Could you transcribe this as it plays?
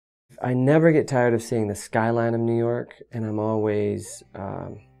I never get tired of seeing the skyline of New York, and I'm always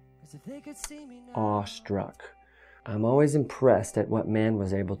awestruck. I'm always impressed at what man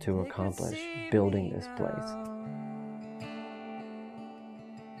was able to accomplish building this place.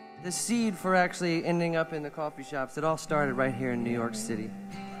 The seed for actually ending up in the coffee shops, it all started right here in New York City.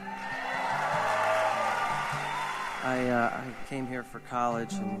 I came here for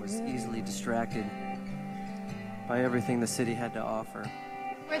college and was easily distracted by everything the city had to offer.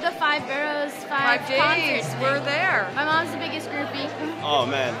 We're the 5 Boroughs, 5 days. concerts. We're there. My mom's the biggest groupie. Oh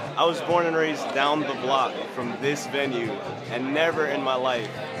man, I was born and raised down the block from this venue, and never in my life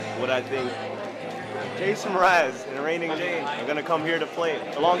would I think Jason Mraz and Raining Jane are gonna come here to play.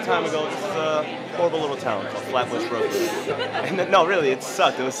 A long time ago, this is a horrible little town called Flatbush, Brooklyn. And no, really, it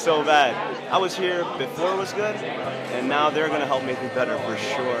sucked. It was so bad. I was here before it was good, and now they're gonna help make it better for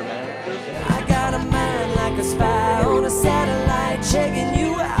sure, man. I got a mind like a spy on a satellite checking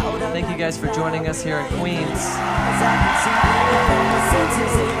you out. Thank you guys for joining us here at Queens.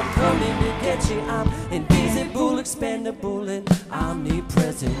 I'm invisible, expendable, and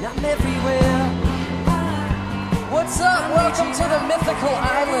omnipresent. I'm everywhere. What's up? Welcome to the mythical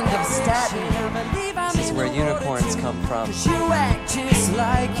island of Staten. This is where unicorns come from. You act just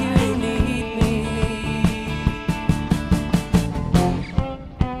like you need me.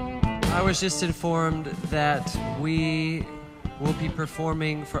 I was just informed that we will be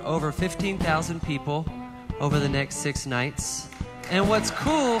performing for over 15,000 people over the next 6 nights. And what's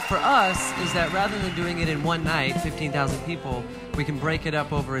cool for us is that rather than doing it in one night, 15,000 people, we can break it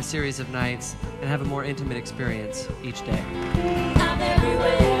up over a series of nights and have a more intimate experience each day. I'm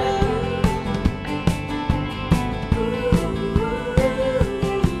everywhere.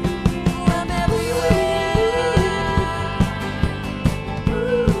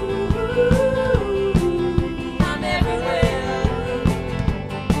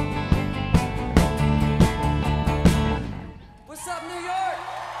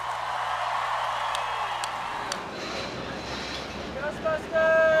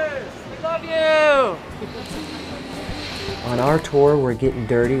 On our tour, we're getting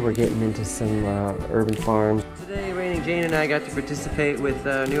dirty. We're getting into some urban farms. Today, Raining Jane and I got to participate with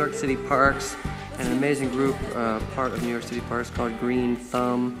New York City Parks and an amazing group, part of New York City Parks called Green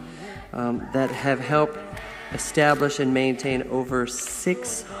Thumb, that have helped establish and maintain over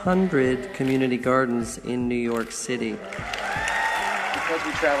 600 community gardens in New York City. Because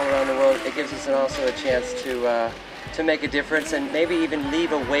we travel around the world, it gives us also a chance to make a difference and maybe even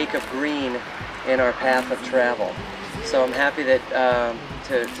leave a wake of green in our path of travel. So I'm happy that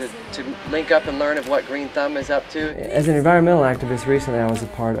to link up and learn of what Green Thumb is up to. As an environmental activist, recently I was a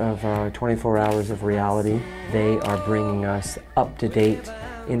part of 24 Hours of Reality. They are bringing us up-to-date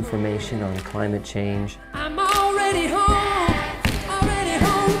information on climate change. I'm already home,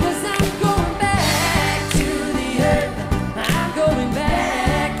 'cause I'm going back to the earth. I'm going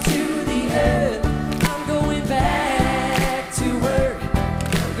back to the earth. I'm going back to work.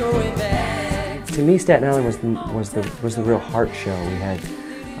 I'm going back. To me, Staten Island was the real heart show. We had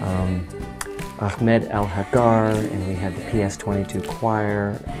Ahmed Al-Hagar, and we had the PS22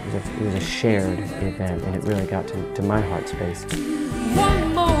 choir. It was a shared event, and it really got to my heart space.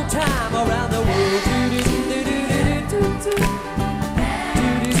 One more time around the world.